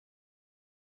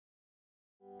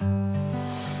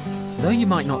Though you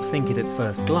might not think it at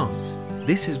first glance,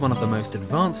 this is one of the most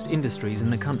advanced industries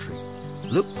in the country.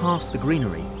 Look past the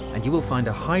greenery and you will find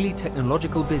a highly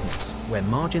technological business where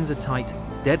margins are tight,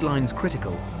 deadlines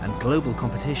critical, and global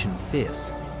competition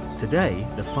fierce. Today,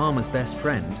 the farmer's best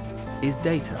friend is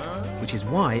data, which is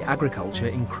why agriculture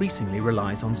increasingly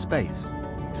relies on space.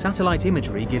 Satellite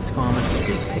imagery gives farmers a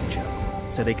big picture,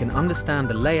 so they can understand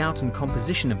the layout and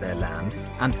composition of their land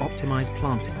and optimize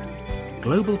planting.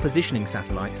 Global positioning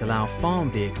satellites allow farm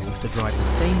vehicles to drive the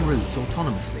same routes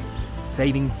autonomously,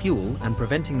 saving fuel and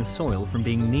preventing the soil from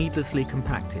being needlessly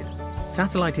compacted.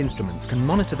 Satellite instruments can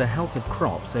monitor the health of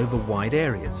crops over wide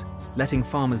areas, letting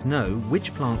farmers know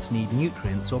which plants need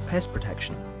nutrients or pest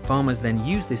protection. Farmers then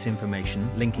use this information,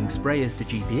 linking sprayers to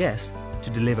GPS, to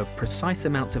deliver precise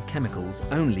amounts of chemicals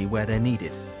only where they're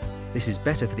needed. This is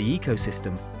better for the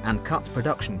ecosystem and cuts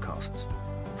production costs.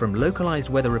 From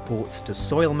localized weather reports to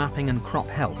soil mapping and crop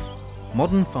health,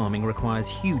 modern farming requires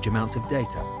huge amounts of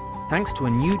data. Thanks to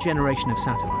a new generation of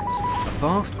satellites, a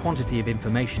vast quantity of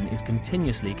information is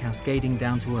continuously cascading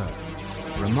down to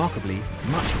Earth. Remarkably,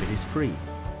 much of it is free.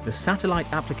 The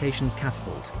Satellite Applications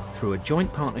Catapult, through a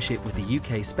joint partnership with the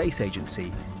UK Space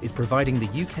Agency, is providing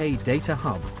the UK data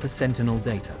hub for Sentinel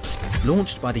Data.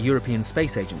 Launched by the European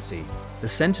Space Agency, the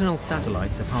Sentinel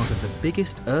satellites are part of the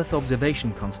biggest Earth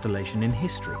observation constellation in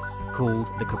history, called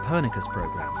the Copernicus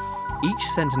program. Each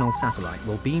Sentinel satellite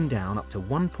will beam down up to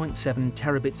 1.7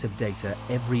 terabits of data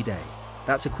every day.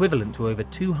 That's equivalent to over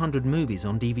 200 movies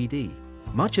on DVD.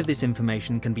 Much of this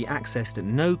information can be accessed at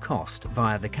no cost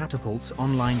via the Catapult's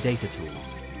online data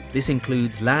tools. This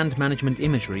includes land management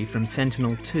imagery from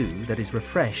Sentinel-2 that is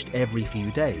refreshed every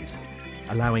few days,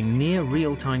 allowing near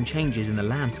real-time changes in the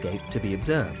landscape to be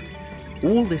observed.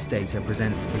 All this data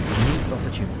presents a unique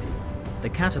opportunity. The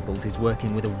Catapult is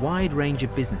working with a wide range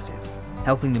of businesses,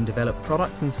 helping them develop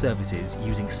products and services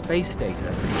using space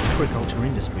data for the agriculture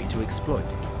industry to exploit.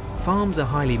 Farms are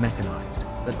highly mechanized,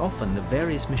 but often the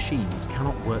various machines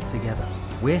cannot work together.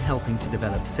 We're helping to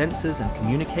develop sensors and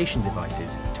communication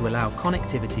devices to allow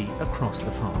connectivity across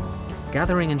the farm.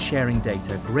 Gathering and sharing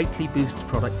data greatly boosts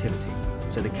productivity,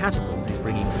 so the Catapult is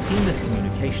bringing seamless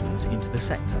communications into the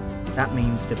sector. That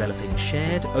means developing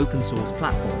shared open source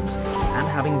platforms and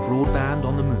having broadband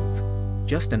on the move.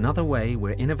 Just another way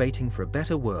we're innovating for a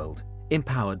better world,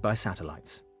 empowered by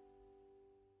satellites.